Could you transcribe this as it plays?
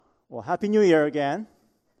Well, Happy New Year again.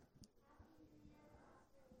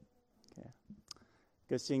 Okay.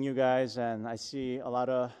 Good seeing you guys, and I see a lot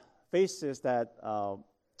of faces that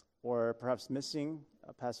were perhaps missing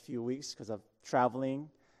the past few weeks because of traveling.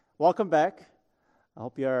 Welcome back. I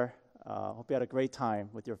hope you had a great time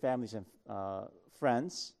with your families and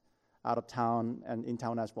friends out of town and in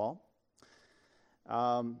town as well.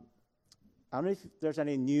 I don't know if there's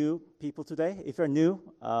any new people today. If you're new,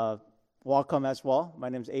 welcome as well. My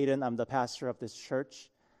name is Aiden. I'm the pastor of this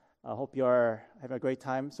church. I hope you are having a great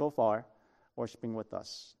time so far worshiping with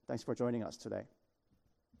us. Thanks for joining us today.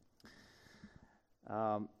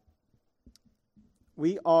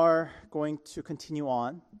 We are going to continue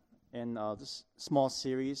on in this small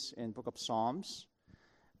series in Book of Psalms.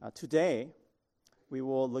 Today, we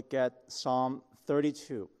will look at Psalm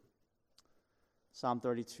 32. Psalm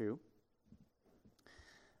 32.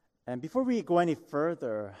 And before we go any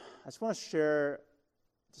further, I just want to share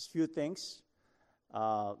just a few things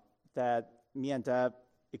that me and Deb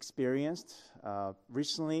experienced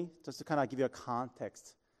recently, just to kind of give you a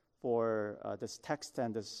context for this text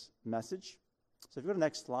and this message. So if you go to the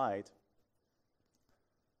next slide.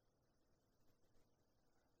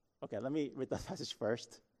 Okay, let me read the passage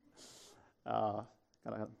first. Kind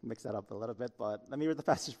of mix that up a little bit, but let me read the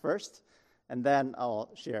passage first, and then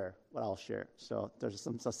I'll share what I'll share. So there's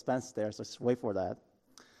some suspense there, so just wait for that.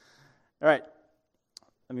 All right,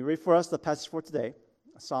 let me read for us the passage for today,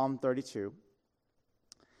 Psalm 32,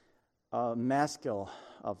 Maskil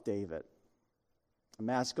of David. A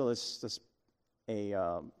maskil is just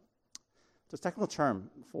a technical term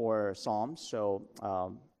for Psalms, so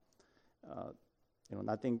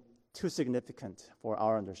nothing too significant for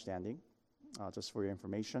our understanding, just for your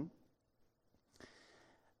information.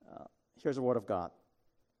 Here's the word of God.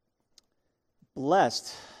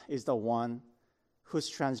 Blessed is the one whose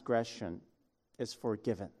transgression is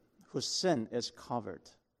forgiven, whose sin is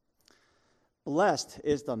covered. Blessed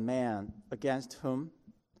is the man against whom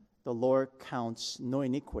the Lord counts no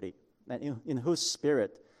iniquity, and in whose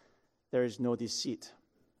spirit there is no deceit.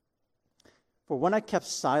 For when I kept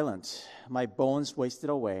silent, my bones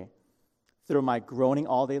wasted away through my groaning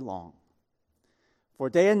all day long. For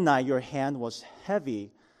day and night your hand was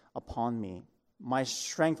heavy upon me. My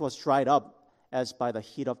strength was dried up as by the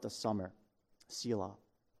heat of the summer. Selah.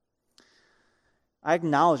 I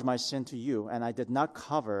acknowledged my sin to you, and I did not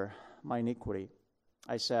cover my iniquity.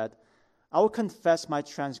 I said, I will confess my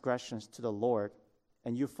transgressions to the Lord,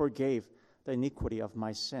 and you forgave the iniquity of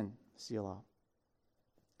my sin. Selah.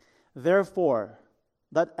 Therefore,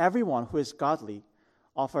 let everyone who is godly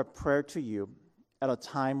offer prayer to you at a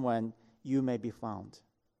time when you may be found.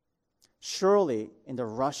 Surely in the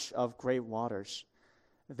rush of great waters,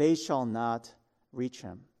 they shall not reach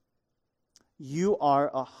him. You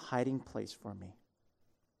are a hiding place for me.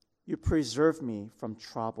 You preserve me from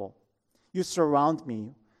trouble. You surround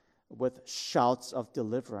me with shouts of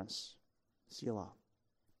deliverance. Selah.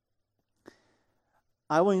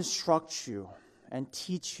 I will instruct you and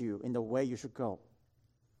teach you in the way you should go.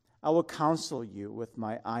 I will counsel you with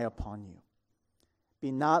my eye upon you.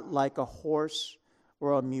 Be not like a horse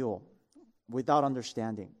or a mule without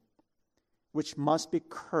understanding, which must be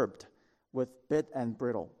curbed with bit and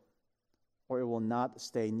bridle, or it will not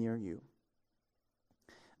stay near you.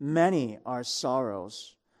 Many are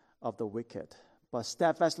sorrows of the wicked, but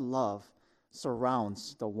steadfast love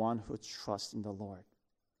surrounds the one who trusts in the Lord.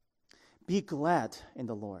 Be glad in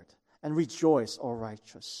the Lord, and rejoice, O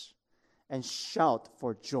righteous, and shout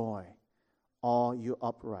for joy, all you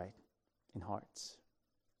upright in hearts.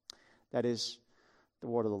 That is the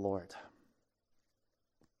word of the Lord.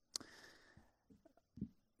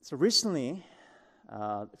 So recently, if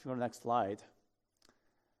you go to the next slide,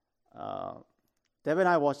 Deb and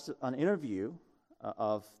I watched an interview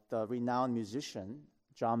of the renowned musician,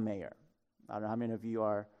 John Mayer. I don't know how many of you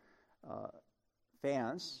are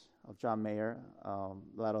fans of John Mayer,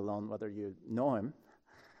 let alone whether you know him.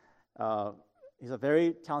 He's a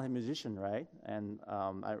very talented musician, right? And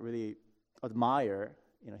I really admire,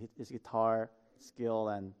 his guitar skill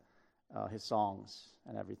and his songs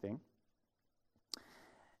and everything.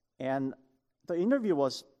 And the interview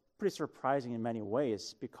was pretty surprising in many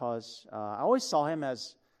ways because I always saw him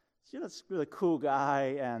as this really cool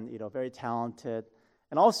guy and very talented,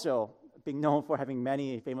 and also being known for having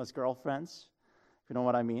many famous girlfriends, if you know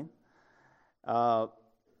what I mean. But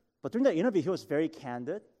during the interview, he was very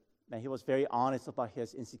candid, and he was very honest about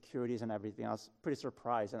his insecurities and everything. I was pretty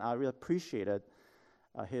surprised, and I really appreciated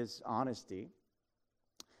his honesty.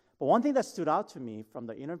 But one thing that stood out to me from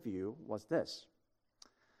the interview was this.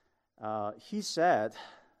 He said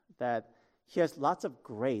that he has lots of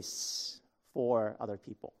grace for other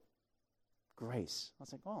people. grace. I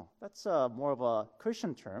was like, oh, that's more of a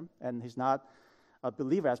Christian term, and he's not a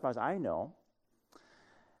believer as far as I know.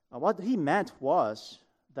 What he meant was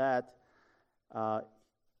that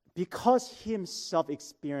because he himself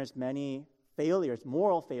experienced many failures,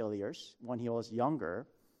 moral failures, when he was younger,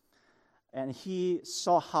 and he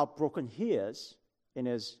saw how broken he is in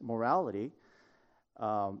his morality,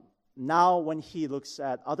 now when he looks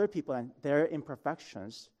at other people and their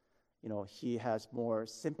imperfections, he has more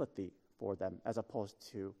sympathy for them as opposed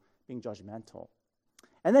to being judgmental.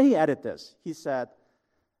 And then he added this. He said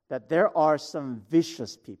that there are some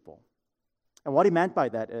vicious people. And what he meant by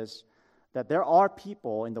that is that there are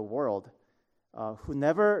people in the world who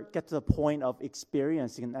never get to the point of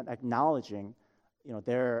experiencing and acknowledging,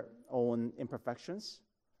 their own imperfections,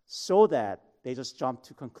 so that they just jump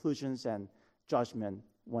to conclusions and judgment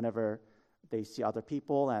whenever they see other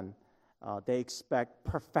people, and they expect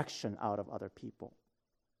perfection out of other people.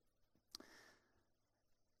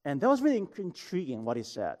 And that was really intriguing what he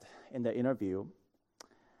said in the interview,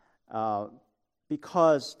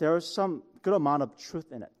 because there was some good amount of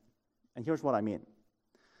truth in it. And here's what I mean.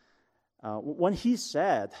 When he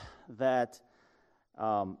said that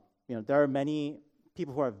there are many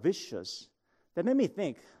people who are vicious, that made me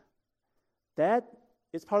think that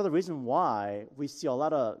it's part of the reason why we see a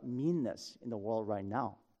lot of meanness in the world right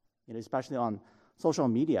now, especially on social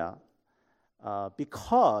media,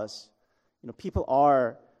 because people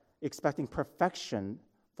are expecting perfection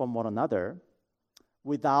from one another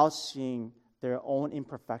without seeing their own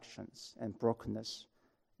imperfections and brokenness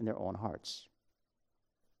in their own hearts.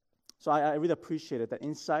 So I really appreciated that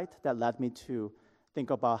insight that led me to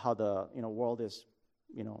think about how the world is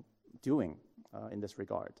doing in this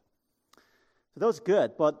regard. So that was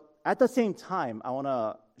good, but at the same time, I want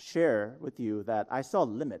to share with you that I saw a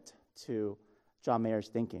limit to John Mayer's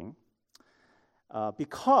thinking,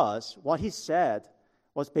 because what he said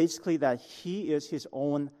was basically that he is his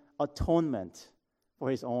own atonement for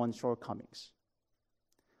his own shortcomings.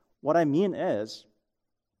 What I mean is,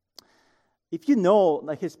 if you know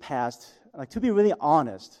his past, to be really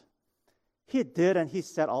honest, he did and he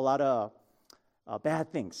said a lot of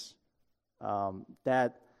bad things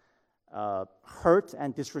that hurt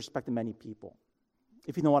and disrespected many people,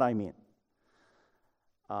 if you know what I mean.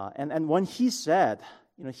 And when he said,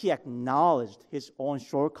 he acknowledged his own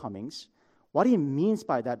shortcomings, what he means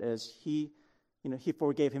by that is he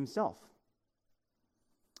forgave himself,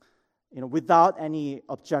 without any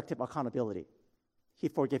objective accountability. He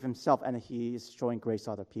forgave himself, and he is showing grace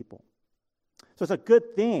to other people. So it's a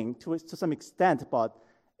good thing to some extent, but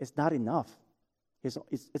it's not enough. It's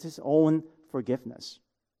his own forgiveness.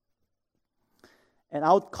 And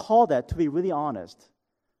I would call that, to be really honest,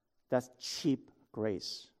 that's cheap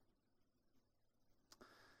grace.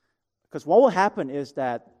 Because what will happen is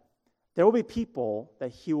that there will be people that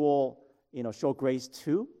he will, show grace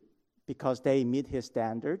to because they meet his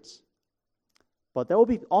standards. But there will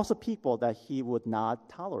be also people that he would not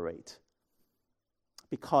tolerate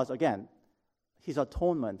because, again, his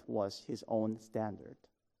atonement was his own standard.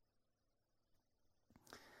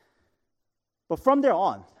 But from there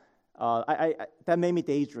on, that made me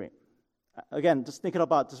daydream. Again, just thinking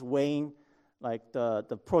about just weighing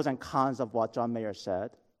the pros and cons of what John Mayer said.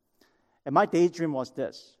 And my daydream was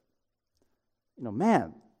this. In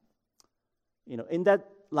that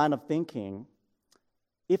line of thinking,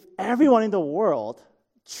 if everyone in the world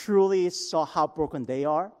truly saw how broken they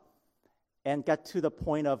are and get to the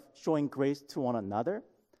point of showing grace to one another,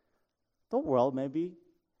 the world may be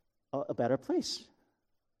a better place.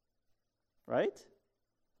 Right?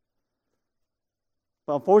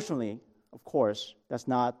 But unfortunately, of course, that's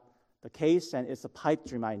not the case, and it's a pipe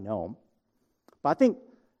dream, I know. But I think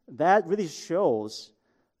that really shows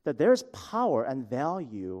that there's power and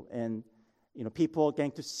value in people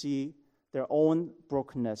getting to see their own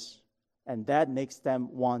brokenness, and that makes them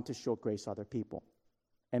want to show grace to other people.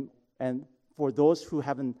 And for those who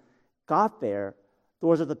haven't got there,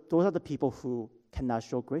 those are the people who cannot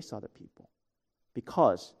show grace to other people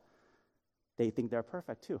because they think they're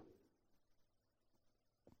perfect too.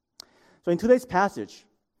 So in today's passage,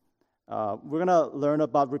 we're going to learn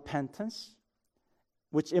about repentance,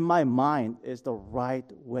 which in my mind is the right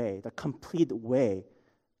way, the complete way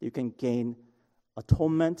you can gain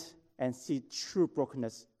atonement and see true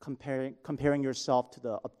brokenness, comparing yourself to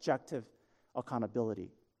the objective accountability,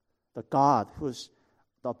 the God who's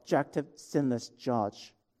the objective, sinless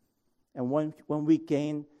judge. And when we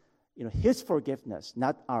gain, His forgiveness,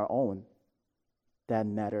 not our own, that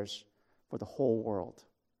matters for the whole world.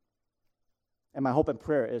 And my hope and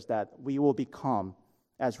prayer is that we will become,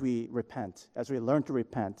 as we repent, as we learn to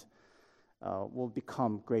repent, we'll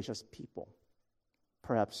become gracious people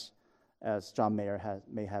perhaps as John Mayer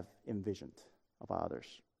may have envisioned of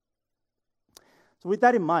others. So with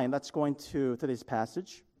that in mind, let's go into today's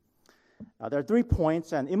passage. There are 3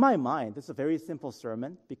 points, and in my mind, this is a very simple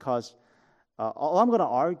sermon because all I'm going to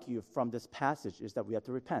argue from this passage is that we have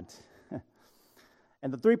to repent.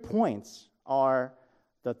 And the 3 points are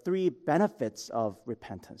the 3 benefits of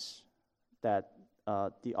repentance that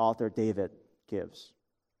the author David gives.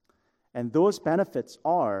 And those benefits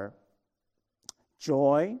are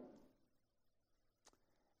joy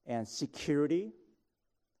and security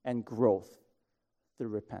and growth through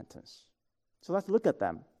repentance. So let's look at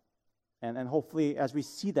them. And hopefully, as we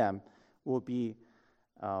see them, we'll be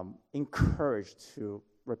encouraged to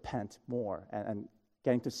repent more and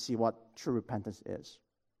getting to see what true repentance is.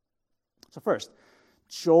 So first,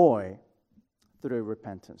 joy through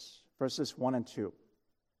repentance. Verses 1 and 2.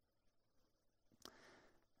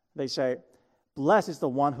 They say, "Blessed is the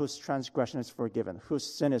one whose transgression is forgiven, whose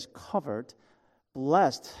sin is covered.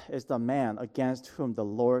 Blessed is the man against whom the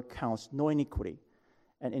Lord counts no iniquity,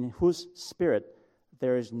 and in whose spirit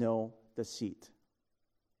there is no deceit."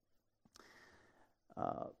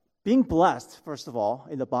 Being blessed, first of all,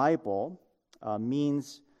 in the Bible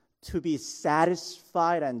means to be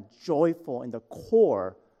satisfied and joyful in the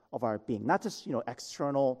core of our being. Not just,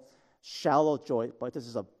 external, shallow joy, but this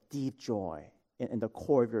is a deep joy in the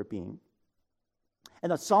core of your being.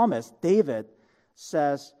 And the psalmist, David,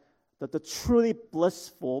 says that the truly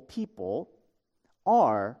blissful people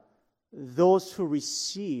are those who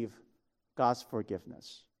receive God's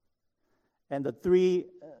forgiveness. And the 3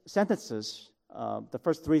 sentences, the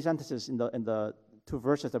first 3 sentences in the 2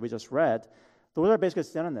 verses that we just read, those are basically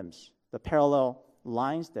synonyms, the parallel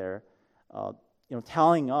lines there,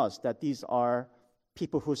 telling us that these are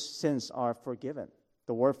people whose sins are forgiven.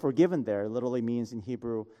 The word forgiven there literally means in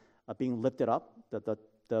Hebrew being lifted up, that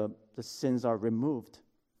the sins are removed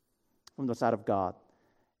from the side of God.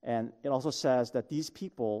 And it also says that these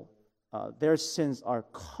people, their sins are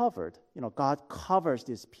covered. God covers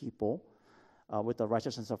these people with the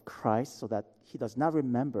righteousness of Christ so that he does not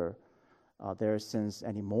remember their sins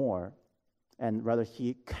anymore. And rather,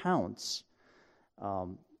 he counts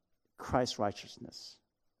Christ's righteousness.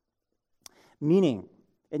 Meaning,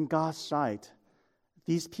 in God's sight,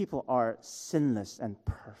 these people are sinless and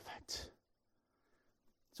perfect.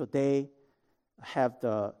 So they have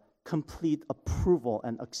the complete approval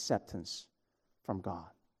and acceptance from God.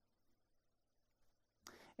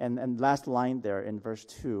 And last line there in verse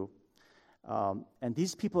 2, and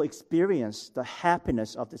these people experience the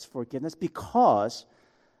happiness of this forgiveness because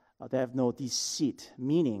they have no deceit,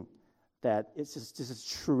 meaning that this is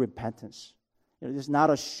true repentance. It is not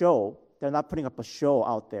a show. They're not putting up a show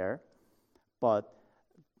out there, but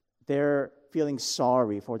they're feeling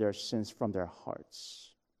sorry for their sins from their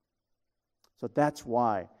hearts. So that's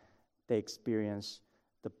why they experience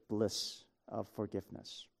the bliss of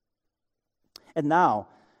forgiveness. And now,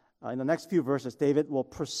 in the next few verses, David will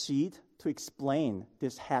proceed to explain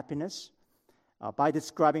this happiness by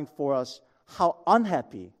describing for us how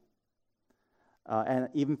unhappy and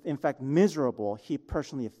even, in fact, miserable he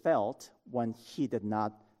personally felt when he did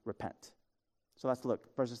not repent. So let's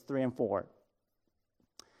look, verses 3 and 4.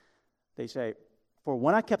 They say, "For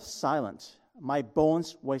when I kept silent, my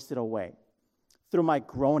bones wasted away through my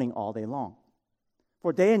groaning all day long.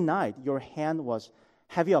 For day and night your hand was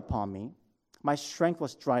heavy upon me. My strength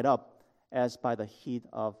was dried up as by the heat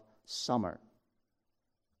of summer."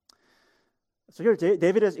 So here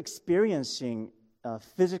David is experiencing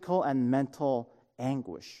physical and mental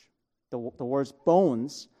anguish. The words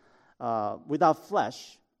bones without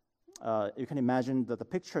flesh, you can imagine the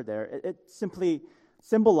picture there. It simply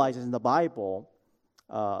symbolizes in the Bible,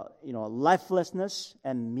 lifelessness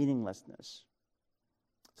and meaninglessness.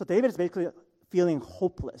 So David is basically feeling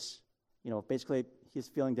hopeless. Basically he's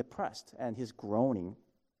feeling depressed and he's groaning,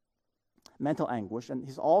 mental anguish, and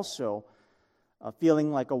he's also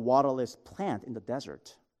feeling like a waterless plant in the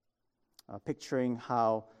desert, picturing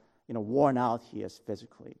how worn out he is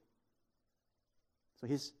physically. So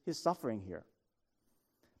he's suffering here.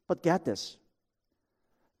 But get this,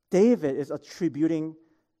 David is attributing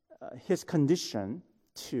his condition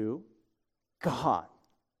to God.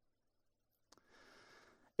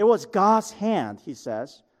 It was God's hand, he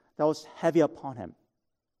says, that was heavy upon him,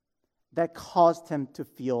 that caused him to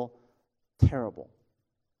feel terrible.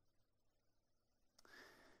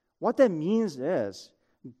 What that means is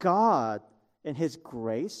God, in his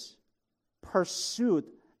grace, pursued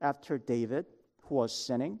after David, who was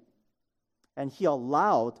sinning, and he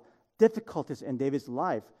allowed difficulties in David's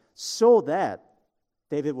life so that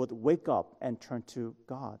David would wake up and turn to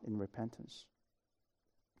God in repentance.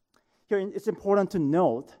 here it's important to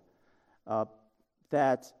note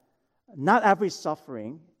that not every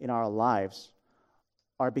suffering in our lives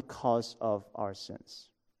are because of our sins.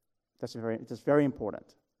 That's very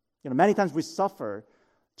important. Many times we suffer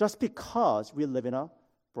just because we live in a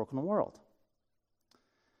broken world.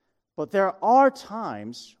 But there are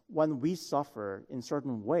times when we suffer in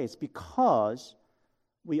certain ways because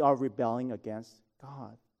we are rebelling against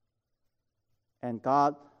God. And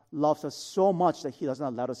God loves us so much that He does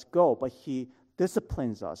not let us go, but He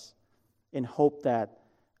disciplines us in hope that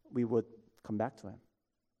we would come back to Him.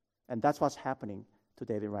 And that's what's happening to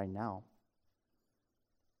David right now.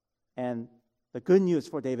 And the good news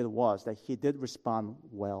for David was that he did respond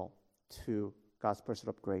well to God's pursuit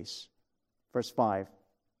of grace. Verse 5,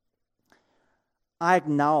 I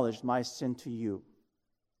acknowledged my sin to you,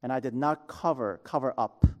 and I did not cover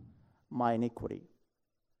up my iniquity.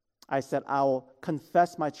 I said, I will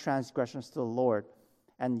confess my transgressions to the Lord,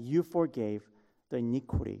 and you forgave the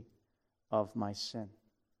iniquity of my sin.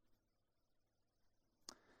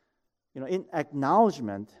 In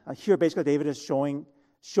acknowledgement, here basically David is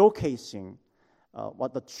showcasing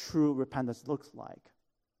what the true repentance looks like.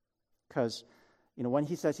 Because, when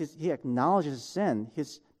he says he acknowledges sin,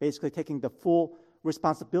 he's basically taking the full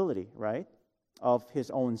responsibility, right, of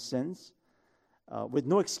his own sins with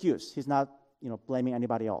no excuse. He's not, blaming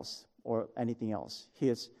anybody else or anything else. He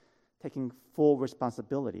is taking full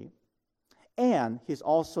responsibility. And he's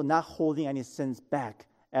also not holding any sins back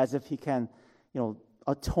as if he can,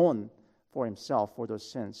 atone for himself for those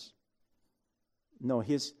sins. No,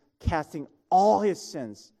 he's casting all his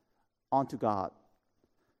sins onto God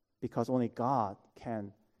because only God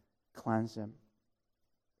can cleanse him.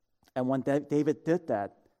 And when David did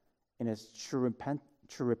that in his true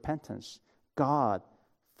repentance, God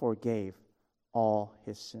forgave all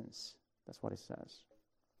his sins. That's what it says.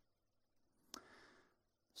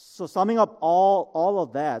 So summing up all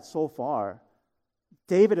of that so far,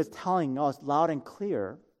 David is telling us loud and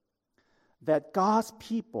clear that God's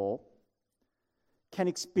people can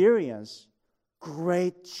experience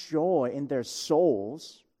great joy in their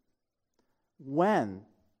souls when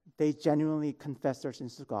they genuinely confess their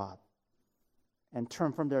sins to God and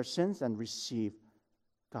turn from their sins and receive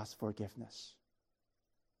God's forgiveness.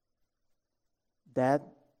 That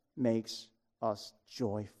makes us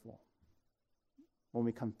joyful when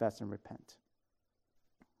we confess and repent.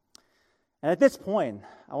 And at this point,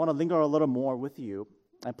 I want to linger a little more with you,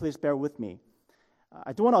 and please bear with me.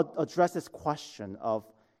 I do want to address this question of,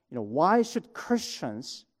 why should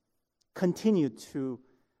Christians continue to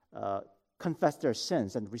confess their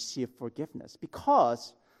sins and receive forgiveness?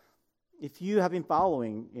 Because if you have been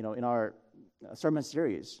following, in our sermon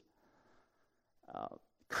series,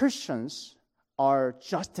 Christians are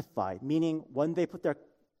justified, meaning when they put their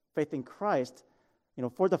faith in Christ,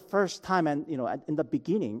 for the first time and, in the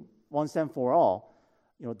beginning, once and for all,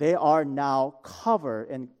 they are now covered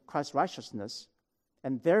in Christ's righteousness,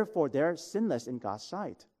 and therefore they're sinless in God's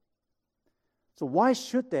sight. So why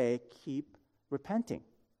should they keep repenting?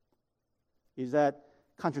 Is that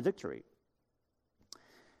contradictory?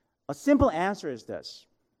 A simple answer is this,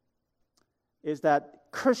 is that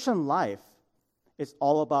Christian life is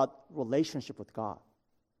all about relationship with God.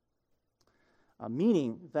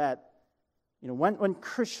 Meaning that, when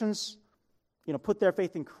Christians, put their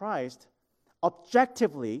faith in Christ,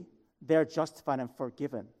 objectively, they're justified and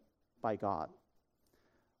forgiven by God.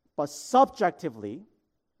 But subjectively,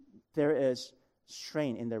 there is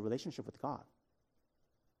strain in their relationship with God.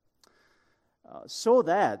 So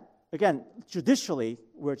that, again, judicially,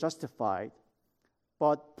 we're justified,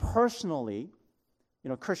 but personally,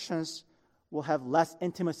 Christians will have less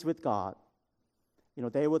intimacy with God.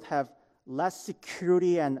 They would have less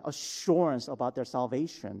security and assurance about their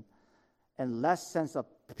salvation and less sense of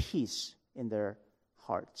peace in their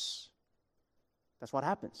hearts. That's what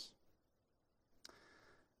happens.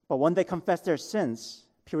 But when they confess their sins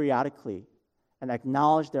periodically and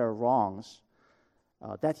acknowledge their wrongs,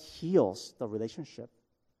 that heals the relationship.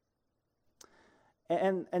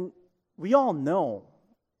 And we all know,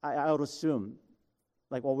 I would assume,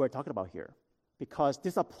 like what we're talking about here, because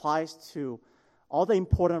this applies to all the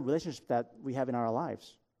important relationships that we have in our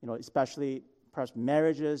lives, especially perhaps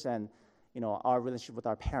marriages and, our relationship with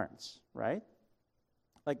our parents, right?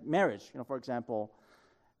 Like marriage, for example,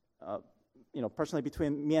 personally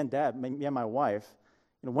between me and Deb, me and my wife,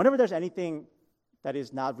 whenever there's anything that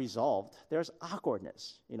is not resolved, there's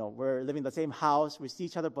awkwardness. We're living in the same house, we see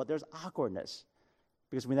each other, but there's awkwardness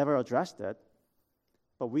because we never addressed it.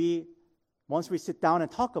 But once we sit down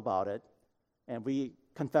and talk about it, and we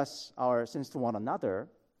confess our sins to one another,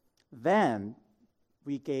 then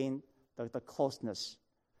we gain the closeness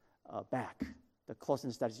back, the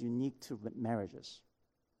closeness that is unique to marriages.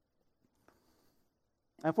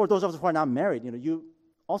 And for those of us who are not married, you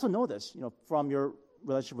also know this, from your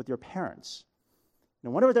relationship with your parents.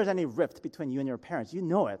 Whenever there's any rift between you and your parents, you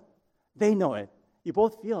know it. They know it. You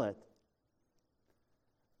both feel it.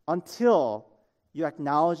 Until you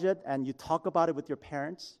acknowledge it and you talk about it with your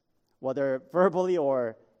parents, whether verbally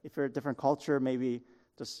or if you're a different culture, maybe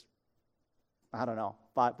just, I don't know,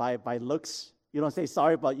 by looks. You don't say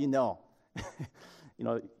sorry, but you know.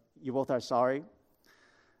 You both are sorry.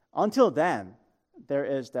 Until then, there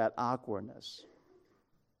is that awkwardness.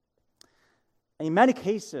 And in many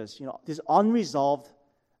cases, these unresolved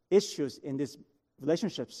issues in these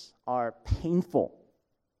relationships are painful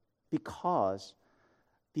because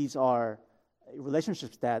these are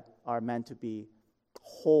relationships that are meant to be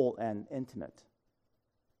whole and intimate.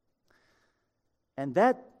 And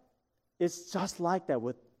that is just like that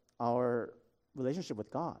with our relationship with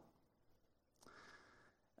God.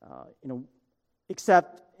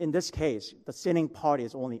 Except in this case, the sinning party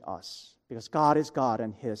is only us, because God is God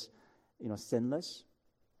and He's, sinless.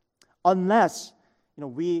 Unless,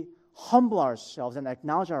 we humble ourselves and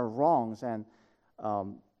acknowledge our wrongs and,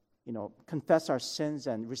 confess our sins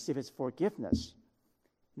and receive His forgiveness,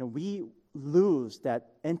 we lose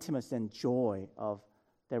that intimacy and joy of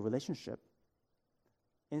that relationship.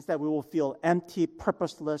 Instead, we will feel empty,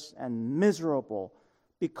 purposeless, and miserable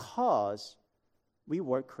because we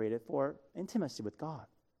were created for intimacy with God.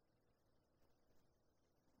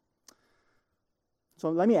 So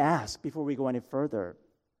let me ask, before we go any further,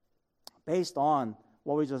 based on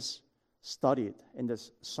what we just studied in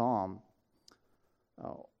this psalm,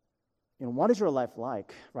 what is your life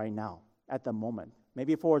like right now, at the moment?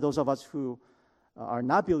 Maybe for those of us who are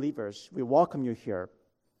not believers, we welcome you here.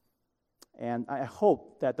 And I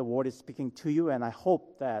hope that the word is speaking to you, and I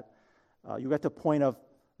hope that you get to a point of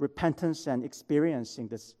repentance and experiencing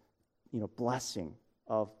this, blessing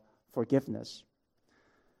of forgiveness.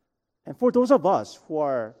 And for those of us who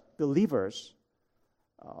are believers,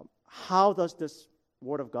 how does this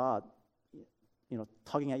word of God,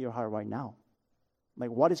 tugging at your heart right now? Like,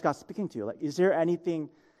 what is God speaking to you? Like, is there anything?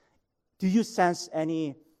 Do you sense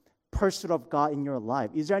any pursuit of God in your life?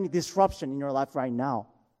 Is there any disruption in your life right now?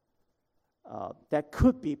 That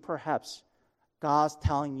could be perhaps God's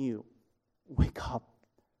telling you, wake up.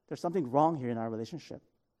 There's something wrong here in our relationship.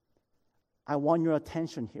 I want your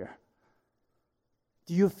attention here.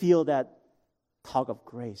 Do you feel that tug of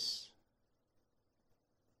grace?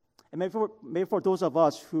 And maybe for those of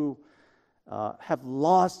us who have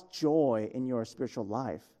lost joy in your spiritual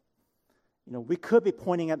life, we could be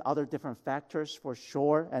pointing at other different factors for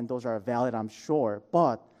sure, and those are valid, I'm sure,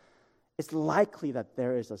 but it's likely that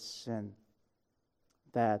there is a sin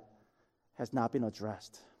that has not been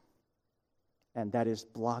addressed, and that is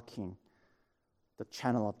blocking the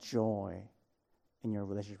channel of joy in your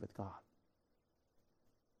relationship with God.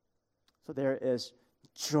 So there is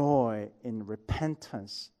joy in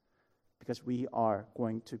repentance because we are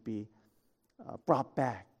going to be brought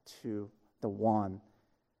back to the one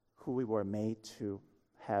who we were made to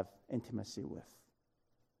have intimacy with.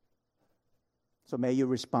 So may you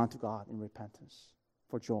respond to God in repentance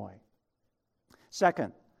for joy.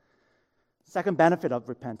 Second benefit of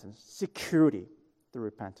repentance, security through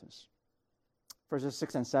repentance. Verses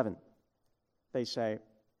 6 and 7, they say,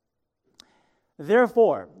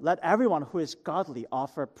 "Therefore, let everyone who is godly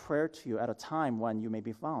offer prayer to you at a time when you may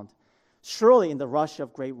be found. Surely in the rush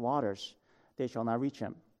of great waters they shall not reach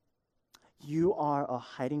him. You are a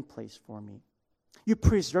hiding place for me. You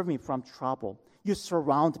preserve me from trouble. You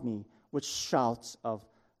surround me with shouts of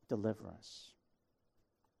deliverance."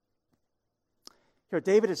 Here,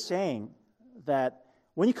 David is saying that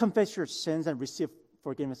when you confess your sins and receive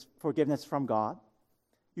forgiveness from God,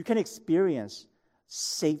 you can experience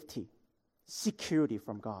safety, security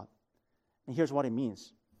from God. And here's what it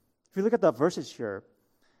means. If you look at the verses here,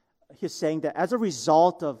 he's saying that as a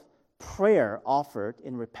result of prayer offered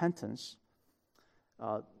in repentance,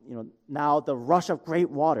 now the rush of great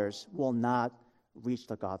waters will not reach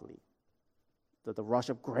the godly. The rush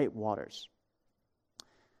of great waters.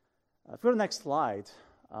 If we go to the next slide,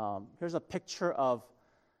 here's a picture of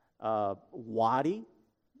wadi,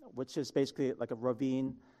 which is basically like a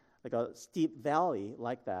ravine, like a steep valley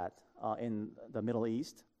like that in the Middle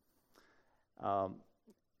East.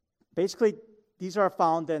 Basically, these are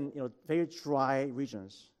found in very dry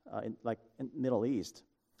regions, in Middle East.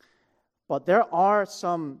 But there are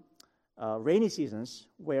some rainy seasons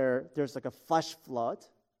where there's like a flash flood,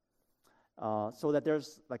 so that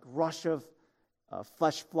there's like rush of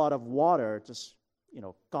flash flood of water just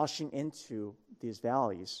gushing into these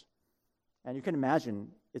valleys. And you can imagine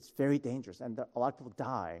it's very dangerous, and a lot of people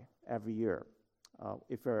die every year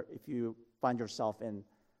if you find yourself in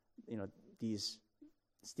these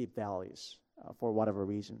steep valleys for whatever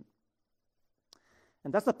reason.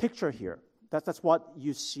 And that's the picture here. That's what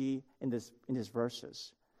you see in these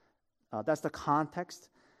verses. That's the context.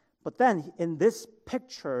 But then in this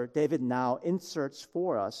picture, David now inserts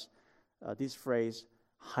for us this phrase,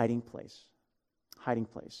 hiding place. Hiding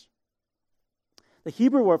place. The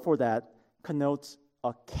Hebrew word for that connotes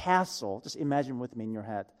a castle. Just imagine with me in your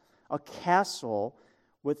head. A castle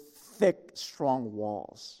with thick, strong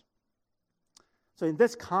walls. So in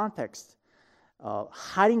this context,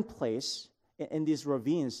 hiding place in these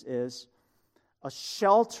ravines is a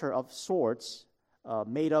shelter of sorts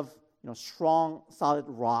made of strong, solid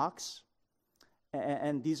rocks.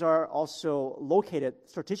 And these are also located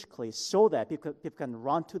strategically so that people can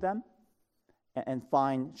run to them and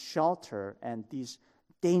find shelter, and these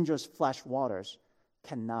dangerous flash waters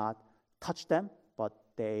cannot touch them, but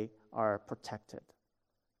they are protected.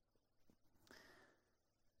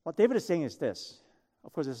 What David is saying is this.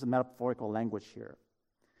 Of course, this is a metaphorical language here.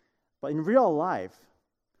 But in real life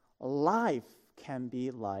can be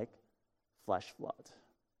like flash flood.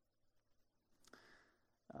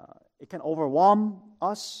 It can overwhelm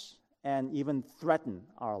us and even threaten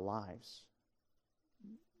our lives.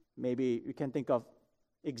 Maybe you can think of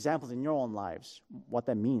examples in your own lives, what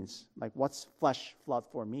that means. Like, what's flesh flood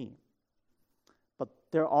for me? But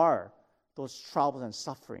there are those troubles and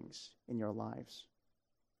sufferings in your lives.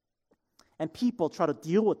 And people try to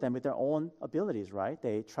deal with them with their own abilities, right?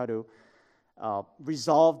 They try to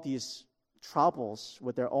resolve these troubles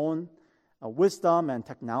with their own wisdom and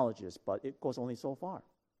technologies, but it goes only so far.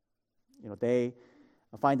 They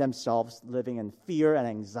find themselves living in fear and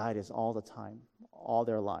anxieties all the time, all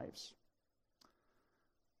their lives.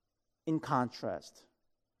 In contrast,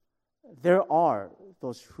 there are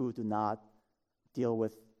those who do not deal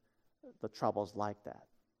with the troubles like that.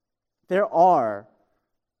 There are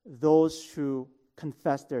those who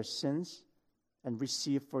confess their sins and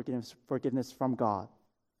receive forgiveness from God,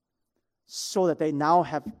 so that they now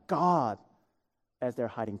have God as their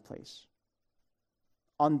hiding place,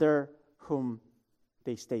 under whom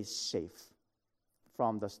they stay safe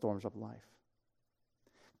from the storms of life.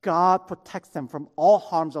 God protects them from all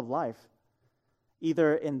harms of life,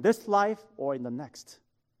 either in this life or in the next.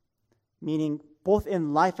 Meaning, both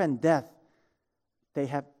in life and death, they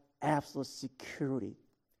have absolute security.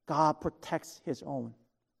 God protects His own.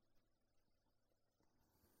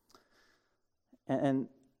 And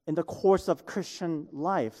in the course of Christian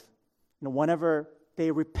life, whenever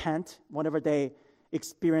they repent, whenever they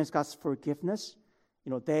experience God's forgiveness,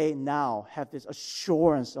 they now have this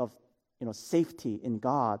assurance of safety in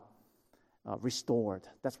God restored.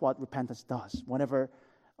 That's what repentance does. Whenever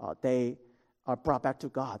they are brought back to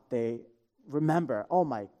God, they remember, oh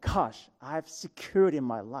my gosh, I have security in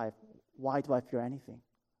my life. Why do I fear anything?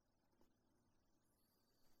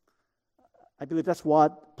 I believe that's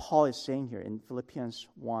what Paul is saying here in Philippians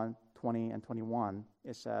 1:20 and 21.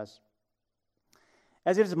 It says,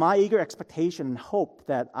 "As it is my eager expectation and hope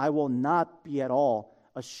that I will not be at all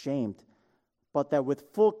ashamed, but that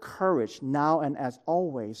with full courage, now and as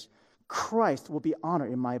always, Christ will be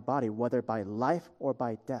honored in my body, whether by life or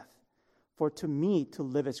by death. For to me to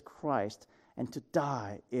live is Christ, and to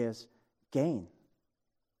die is gain."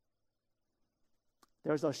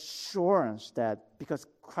 There's assurance that because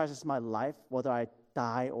Christ is my life, whether I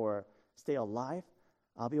die or stay alive,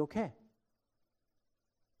 I'll be okay.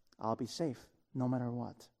 I'll be safe no matter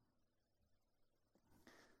what.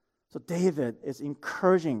 So David is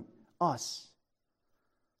encouraging us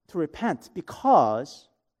to repent, because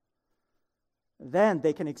then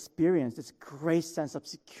they can experience this great sense of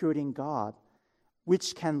security in God,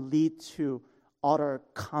 which can lead to utter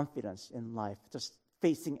confidence in life, just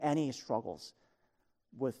facing any struggles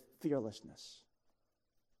with fearlessness.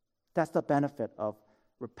 That's the benefit of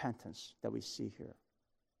repentance that we see here.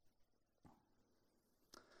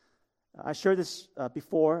 I shared this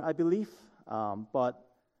before, I believe, but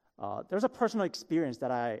there's a personal experience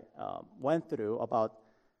that I went through about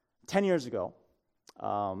 10 years ago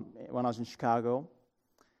when I was in Chicago.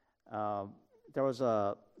 There was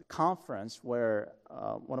a conference where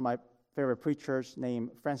one of my favorite preachers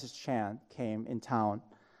named Francis Chan came in town.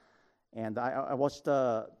 And I watched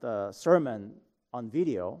the sermon on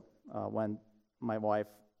video when my wife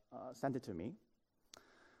sent it to me.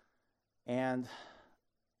 And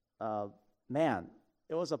man,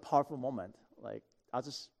 it was a powerful moment. Like, I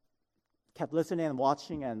just kept listening and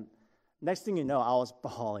watching, and next thing you know, I was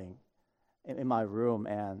bawling in my room,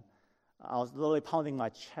 and I was literally pounding my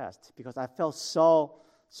chest because I felt so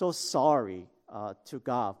so sorry to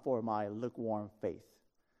God for my lukewarm faith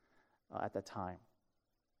at that time.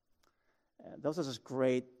 That was just a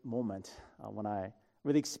great moment when I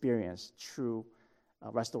really experienced true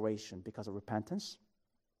restoration because of repentance.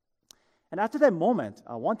 And after that moment,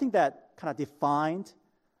 one thing that kind of defined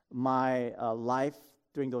my life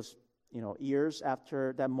during those years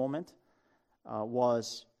after that moment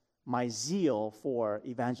was my zeal for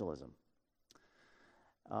evangelism.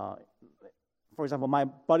 For example, my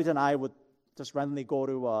buddies and I would just randomly go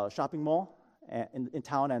to a shopping mall in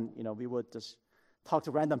town, and we would just talk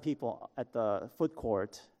to random people at the food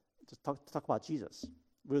court, just talk about Jesus.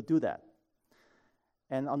 We would do that.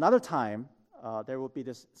 And another time, there would be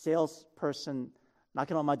this salesperson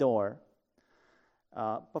knocking on my door.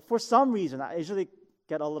 But for some reason, I usually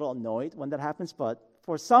get a little annoyed when that happens, but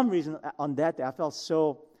for some reason on that day, I felt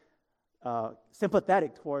so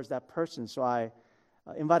sympathetic towards that person. So I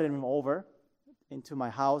invited him over into my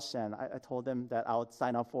house, and I told him that I would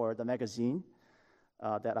sign up for the magazine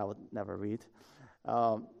that I would never read.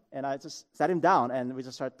 And I just sat him down, and we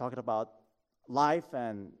just started talking about life,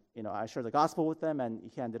 and I shared the gospel with him, and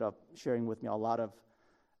he ended up sharing with me a lot of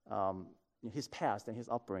his past and his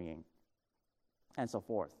upbringing, and so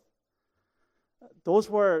forth. Those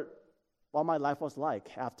were what my life was like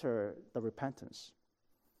after the repentance.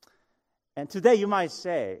 And today you might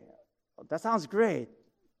say, that sounds great,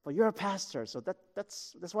 but you're a pastor, so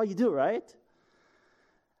that's what you do, right?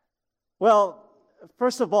 Well,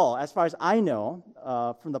 first of all, as far as I know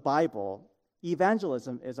from the Bible,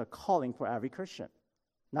 evangelism is a calling for every Christian,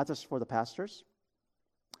 not just for the pastors.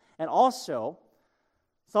 And also,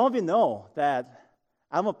 some of you know that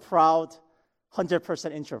I'm a proud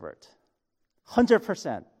 100% introvert.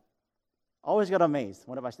 100%. Always get amazed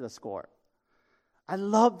whenever I see the score. I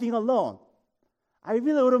love being alone. I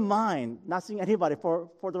really wouldn't mind not seeing anybody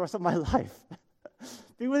for the rest of my life.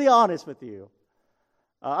 Be really honest with you.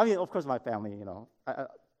 Of course, my family,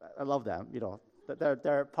 I love them.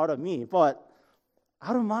 They're part of me. But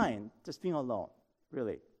I don't mind just being alone,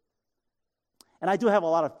 really. And I do have a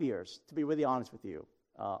lot of fears, to be really honest with you,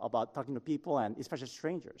 about talking to people, and especially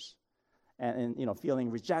strangers, and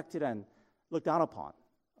feeling rejected and looked down upon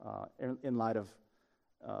in light of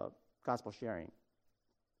gospel sharing.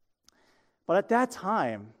 But at that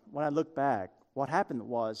time, when I look back, what happened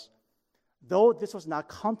was, though this was not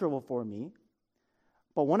comfortable for me,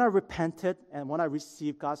 but when I repented and when I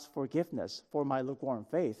received God's forgiveness for my lukewarm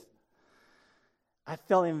faith, I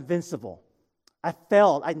felt invincible.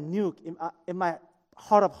 I knew in my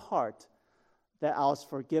heart of heart that I was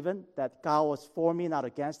forgiven, that God was for me, not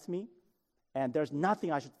against me, and there's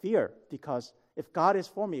nothing I should fear, because if God is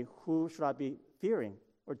for me, who should I be fearing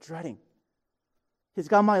or dreading? He's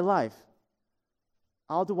got my life.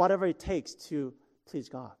 I'll do whatever it takes to please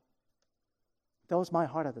God. That was my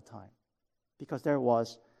heart at the time, because there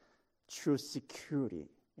was true security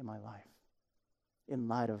in my life in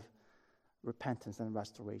light of repentance and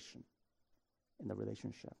restoration in the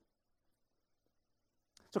relationship.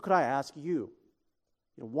 So could I ask you,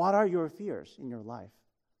 what are your fears in your life?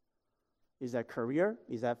 Is that career?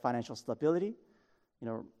 Is that financial stability?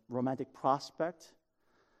 Romantic prospect?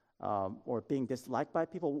 Or being disliked by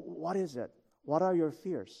people? What is it? What are your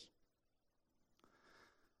fears?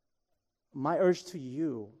 My urge to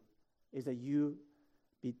you is that you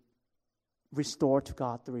be restored to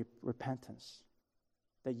God through repentance,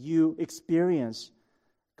 that you experience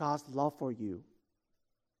God's love for you,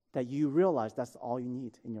 that you realize that's all you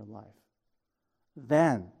need in your life.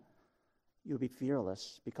 Then you'll be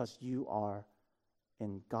fearless, because you are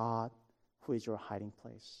in God, who is your hiding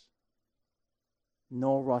place.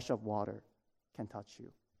 No rush of water can touch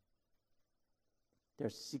you.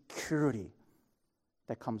 There's security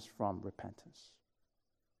that comes from repentance.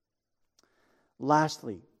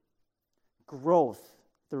 Lastly, growth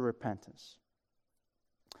through repentance.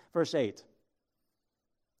 Verse 8,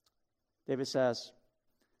 David says,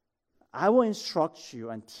 I will instruct you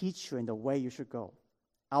and teach you in the way you should go.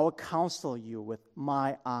 I will counsel you with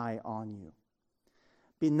my eye on you.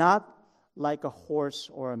 Be not like a horse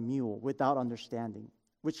or a mule without understanding,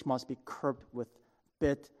 which must be curbed with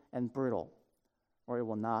bit and bridle, or it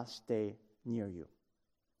will not stay near you.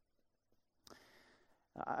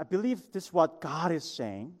 I believe this is what God is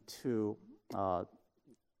saying to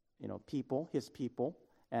people, his people,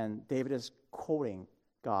 and David is quoting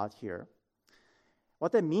God here.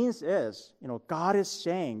 What that means is, God is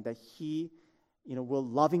saying that he, will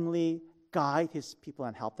lovingly guide his people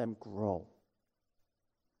and help them grow.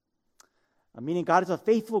 Meaning God is a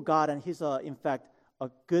faithful God, and he's, in fact, a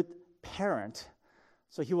good parent.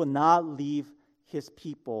 So he will not leave his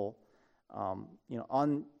people,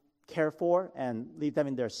 care for and leave them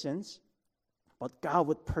in their sins. But God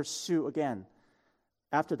would pursue again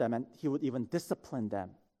after them, and he would even discipline them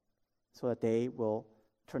so that they will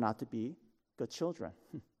turn out to be good children,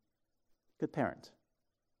 good parents.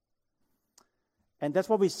 And that's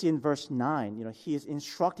what we see in verse 9. He is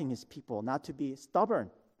instructing his people not to be stubborn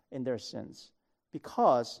in their sins,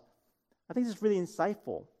 because I think this is really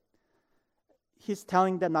insightful. He's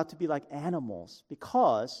telling them not to be like animals,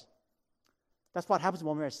 because that's what happens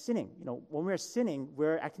when we're sinning. When we're sinning,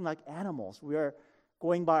 we're acting like animals. We're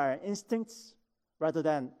going by our instincts rather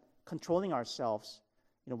than controlling ourselves,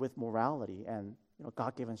 with morality and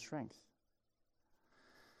God-given strength.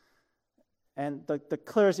 And the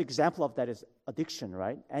clearest example of that is addiction,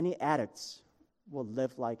 right? Any addicts will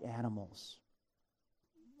live like animals.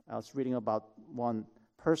 I was reading about one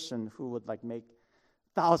person who would make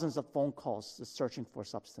thousands of phone calls just searching for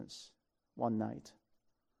substance one night.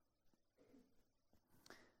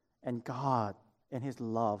 And God, in his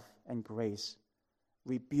love and grace,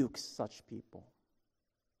 rebukes such people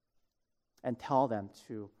and tell them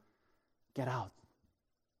to get out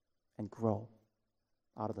and grow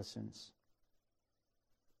out of the sins.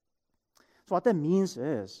 So what that means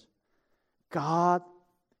is God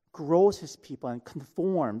grows his people and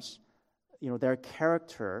conforms, their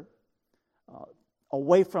character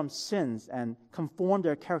away from sins and conform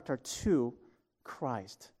their character to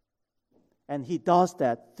Christ. And he does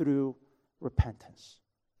that through repentance.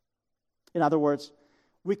 In other words,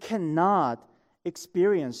 we cannot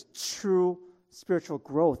experience true spiritual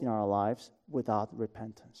growth in our lives without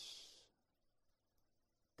repentance.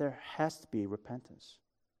 There has to be repentance.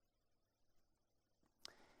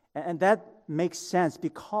 And that makes sense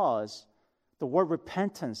because the word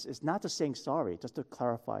repentance is not just saying sorry, just to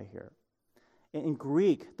clarify here. In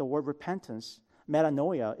Greek, the word repentance,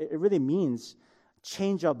 metanoia, it really means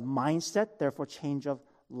change of mindset, therefore change of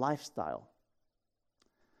lifestyle.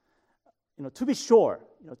 To be sure,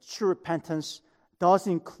 true repentance does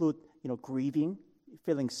include, grieving,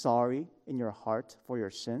 feeling sorry in your heart for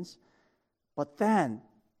your sins. But then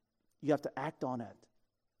you have to act on it.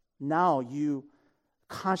 Now you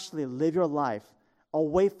consciously live your life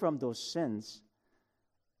away from those sins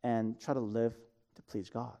and try to live to please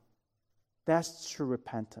God. That's true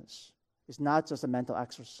repentance. It's not just a mental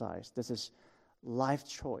exercise. This is life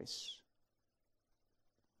choice.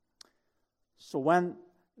 So when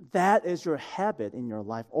that is your habit in your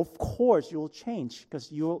life, of course you will change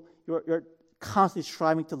because you're constantly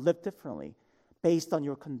striving to live differently based on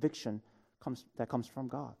your conviction that comes from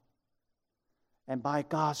God. And by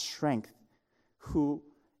God's strength, who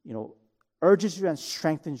urges you and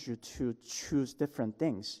strengthens you to choose different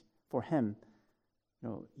things for him,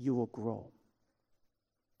 you will grow.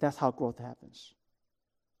 That's how growth happens.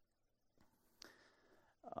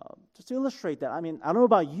 Just to illustrate that, I don't know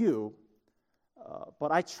about you,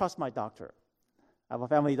 but I trust my doctor. I have a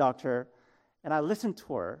family doctor, and I listen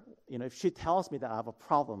to her, if she tells me that I have a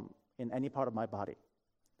problem in any part of my body.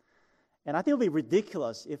 And I think it would be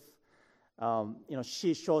ridiculous if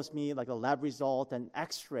she shows me a lab result and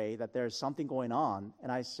x-ray that there's something going on,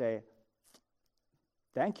 and I say,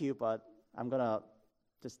 thank you, but I'm going to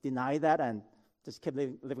just deny that and just keep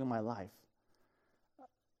living my life.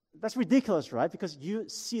 That's ridiculous, right? Because you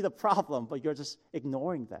see the problem, but you're just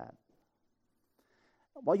ignoring that.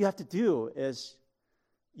 What you have to do is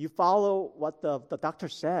you follow what the doctor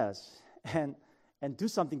says and do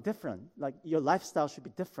something different. Your lifestyle should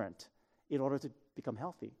be different in order to become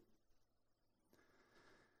healthy.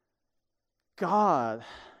 God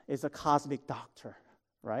is a cosmic doctor,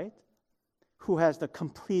 right? Who has the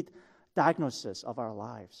complete diagnosis of our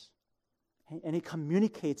lives. And he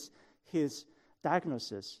communicates his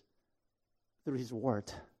diagnosis through his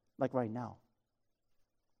word, like right now.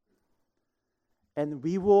 And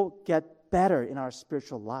we will get better in our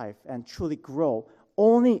spiritual life and truly grow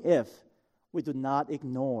only if we do not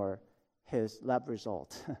ignore his lab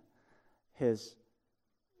result, his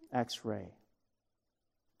x-ray.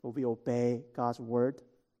 But we obey God's word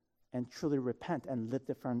and truly repent and live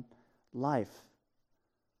different life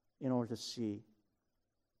in order to see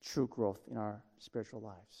true growth in our spiritual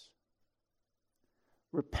lives.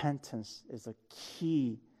 Repentance is a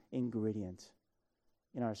key ingredient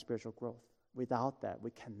in our spiritual growth. Without that,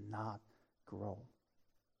 we cannot grow.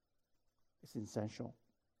 It's essential.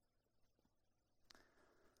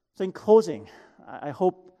 So in closing, I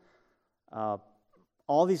hope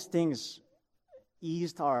all these things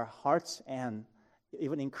eased our hearts and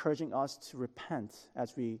even encouraging us to repent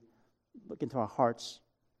as we look into our hearts.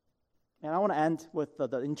 And I want to end with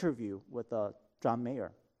the interview with John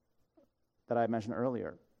Mayer that I mentioned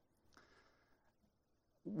earlier.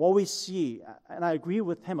 what we see, and I agree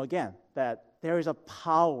with him again, that there is a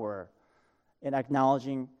power in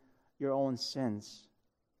acknowledging your own sins,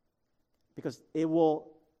 because it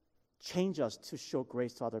will change us to show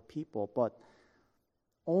grace to other people, but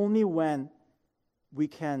only when we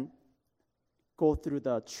can go through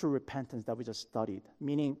the true repentance that we just studied,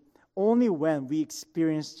 meaning only when we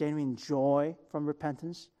experience genuine joy from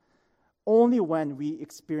repentance, only when we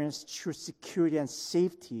experience true security and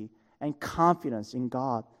safety and confidence in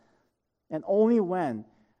God, and only when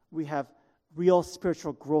we have real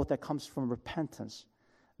spiritual growth that comes from repentance,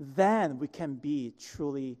 then we can be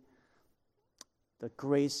truly the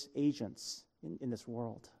grace agents in this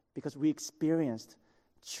world, because we experienced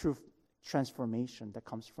true transformation that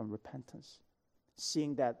comes from repentance.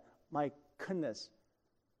 Seeing that, my goodness,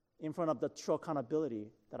 in front of the true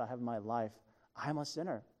accountability that I have in my life, I'm a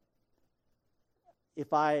sinner.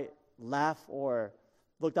 If I laugh or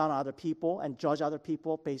look down on other people and judge other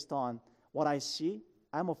people based on what I see,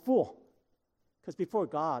 I'm a fool. Because before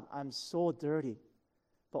God, I'm so dirty.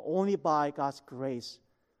 But only by God's grace,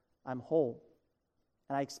 I'm whole.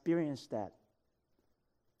 And I experience that.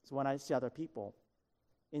 So when I see other people,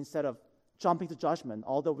 instead of jumping to judgment,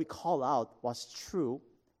 although we call out what's true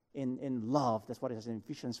in love, that's what it says in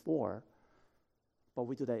Ephesians 4, but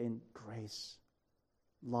we do that in grace,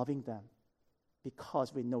 loving them,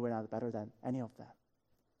 because we know we're not better than any of them.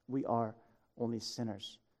 We are only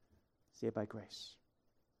sinners, saved by grace.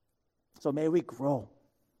 So may we grow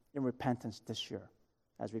in repentance this year.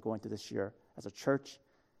 As we go into this year as a church,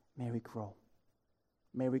 may we grow.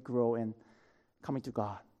 May we grow in coming to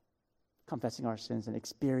God, confessing our sins, and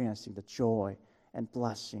experiencing the joy and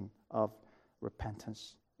blessing of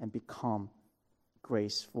repentance, and become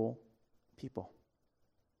graceful people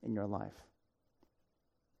in your life.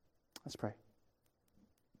 Let's pray.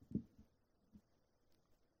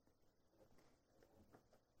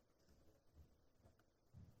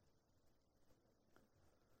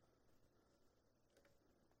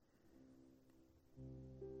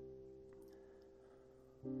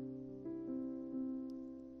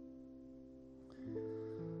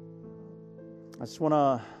 I just want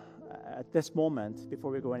to, at this moment, before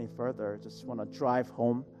we go any further, just want to drive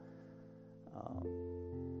home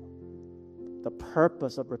the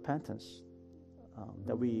purpose of repentance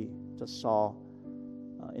that we just saw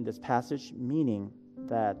in this passage, meaning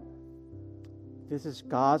that this is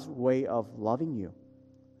God's way of loving you.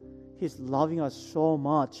 He's loving us so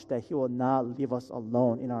much that He will not leave us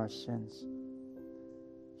alone in our sins.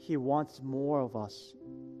 He wants more of us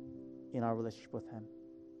in our relationship with Him.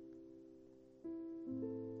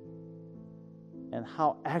 And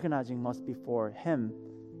how agonizing must be for Him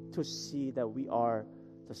to see that we are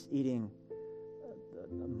just eating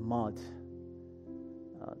the mud,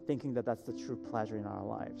 thinking that that's the true pleasure in our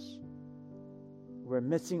lives. We're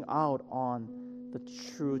missing out on the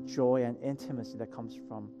true joy and intimacy that comes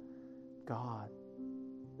from God.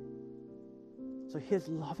 So He's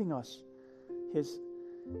loving us. He's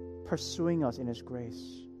pursuing us in His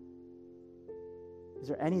grace. Is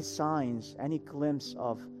there any signs, any glimpse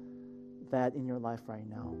of that in your life right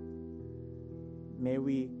now? May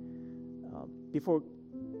we, before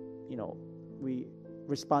we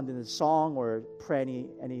respond in the song or pray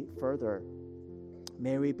any further,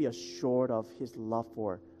 may we be assured of His love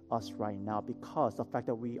for us right now, because the fact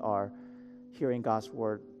that we are hearing God's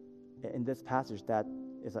word in this passage, that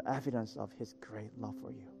is an evidence of His great love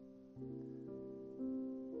for you.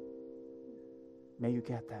 May you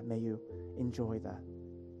get that. May you enjoy that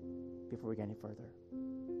before we get any further.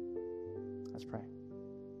 Let's pray.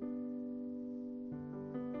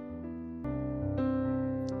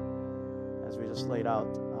 As we just laid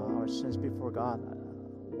out our sins before God,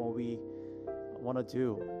 what we want to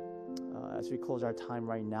do as we close our time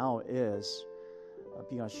right now is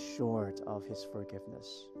being assured of His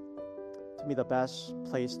forgiveness. To me, the best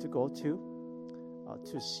place to go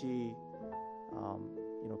to see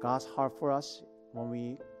God's heart for us when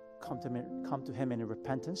we come to Him in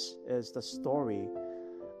repentance is the story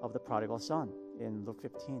of the prodigal son in Luke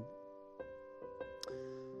 15.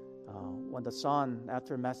 When the son,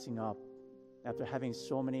 after messing up, after having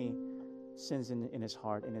so many sins in his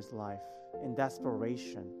heart, in his life, in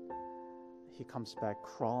desperation, he comes back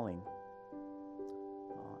crawling.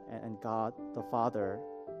 And God, the Father,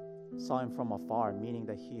 saw him from afar, meaning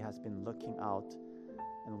that He has been looking out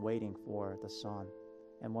and waiting for the son.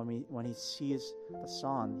 And when he sees the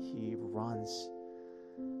son, he runs,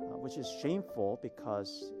 which is shameful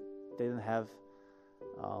because they didn't have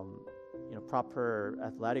proper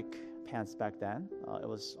athletic pants back then. It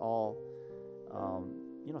was all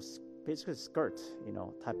basically skirt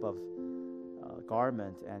type of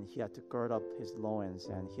garment, and he had to gird up his loins,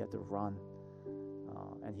 and he had to run.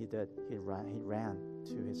 And he did. He ran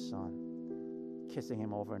to his son, kissing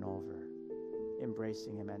him over and over,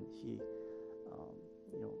 embracing him, and he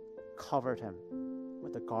covered him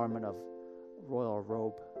with a garment of royal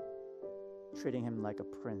robe, treating him like a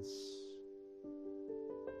prince.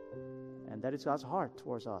 And that is God's heart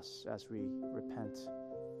towards us as we repent,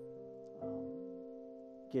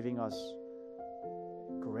 giving us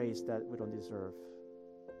grace that we don't deserve,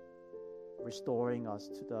 restoring us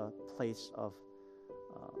to the place of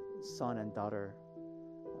son and daughter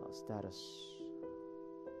status.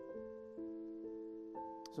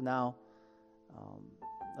 So now,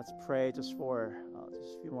 let's pray just for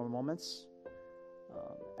just a few more moments,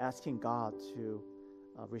 asking God to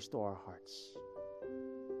restore our hearts.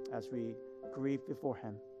 As we grieve before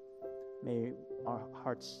Him, may our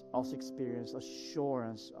hearts also experience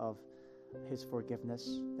assurance of His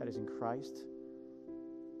forgiveness that is in Christ,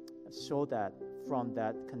 so that from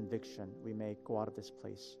that conviction we may go out of this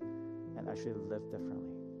place and actually live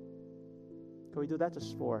differently. Can we do that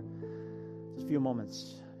just for just a few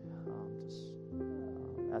moments?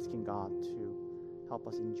 Asking God to help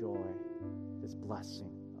us enjoy this blessing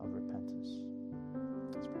of repentance.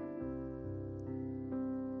 Let's pray.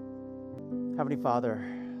 Heavenly Father,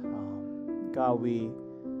 God, we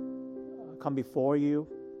come before you,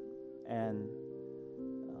 and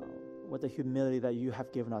with the humility that you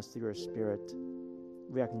have given us through your Spirit,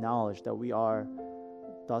 we acknowledge that we are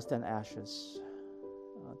dust and ashes,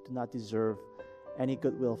 do not deserve any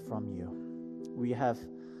goodwill from you. We have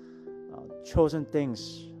chosen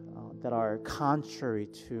things that are contrary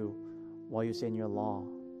to what you say in your law.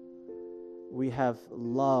 We have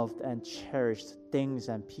loved and cherished things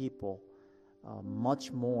and people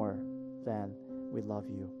much more than we love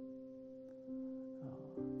you.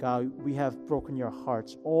 God, we have broken your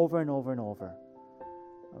hearts over and over and over,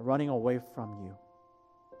 running away from you,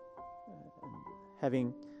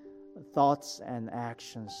 having thoughts and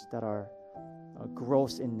actions that are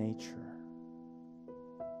gross in nature.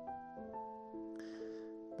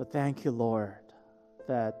 But thank you, Lord,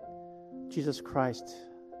 that Jesus Christ,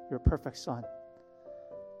 your perfect Son,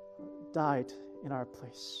 died in our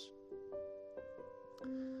place,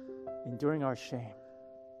 enduring our shame,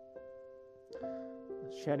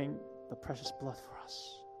 shedding the precious blood for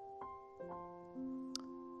us,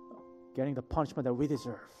 getting the punishment that we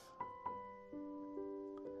deserve.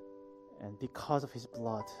 And because of his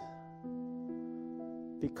blood,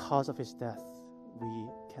 because of his death, we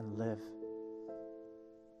can live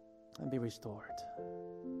and be restored.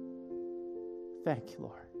 Thank you,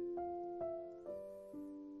 Lord.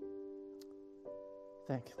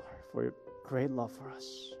 Thank you, Lord, for your great love for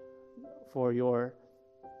us, for your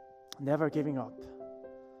never giving up,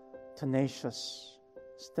 tenacious,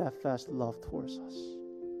 steadfast love towards us.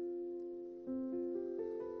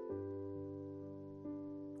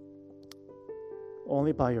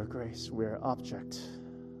 Only by your grace we are object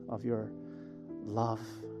of your love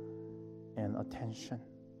and attention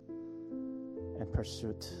and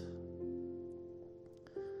pursuit.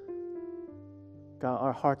 God,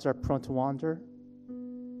 our hearts are prone to wander,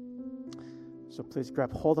 so please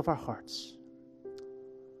grab hold of our hearts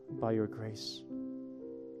by your grace,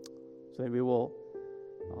 so that we will,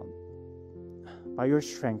 by your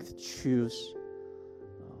strength, choose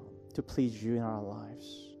to please you in our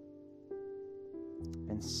lives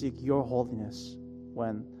and seek your holiness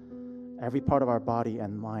when every part of our body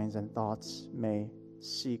and minds and thoughts may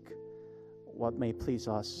seek what may please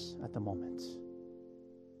us at the moment.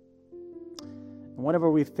 And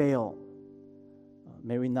whenever we fail,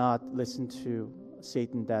 may we not listen to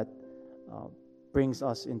Satan that brings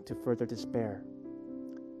us into further despair,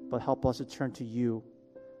 but help us to turn to you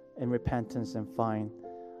in repentance and find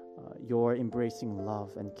your embracing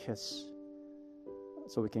love and kiss,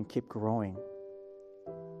 so we can keep growing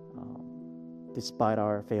despite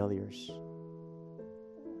our failures,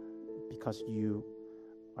 because you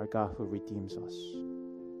are God who redeems us.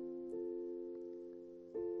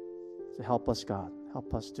 So help us, God.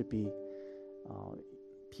 Help us to be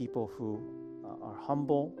people who are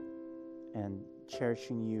humble and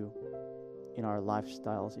cherishing you in our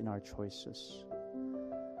lifestyles, in our choices.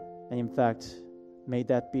 And in fact, may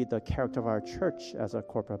that be the character of our church as a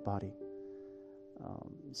corporate body,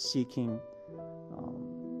 seeking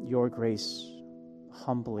your grace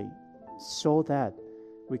humbly, so that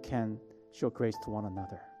we can show grace to one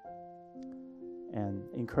another and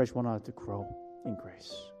encourage one another to grow in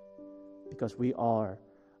grace, because we are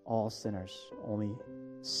all sinners, only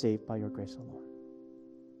saved by your grace alone.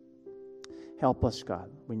 Help us, God.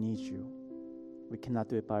 We need you. We cannot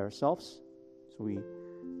do it by ourselves, so we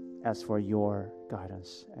ask for your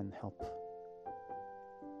guidance and help.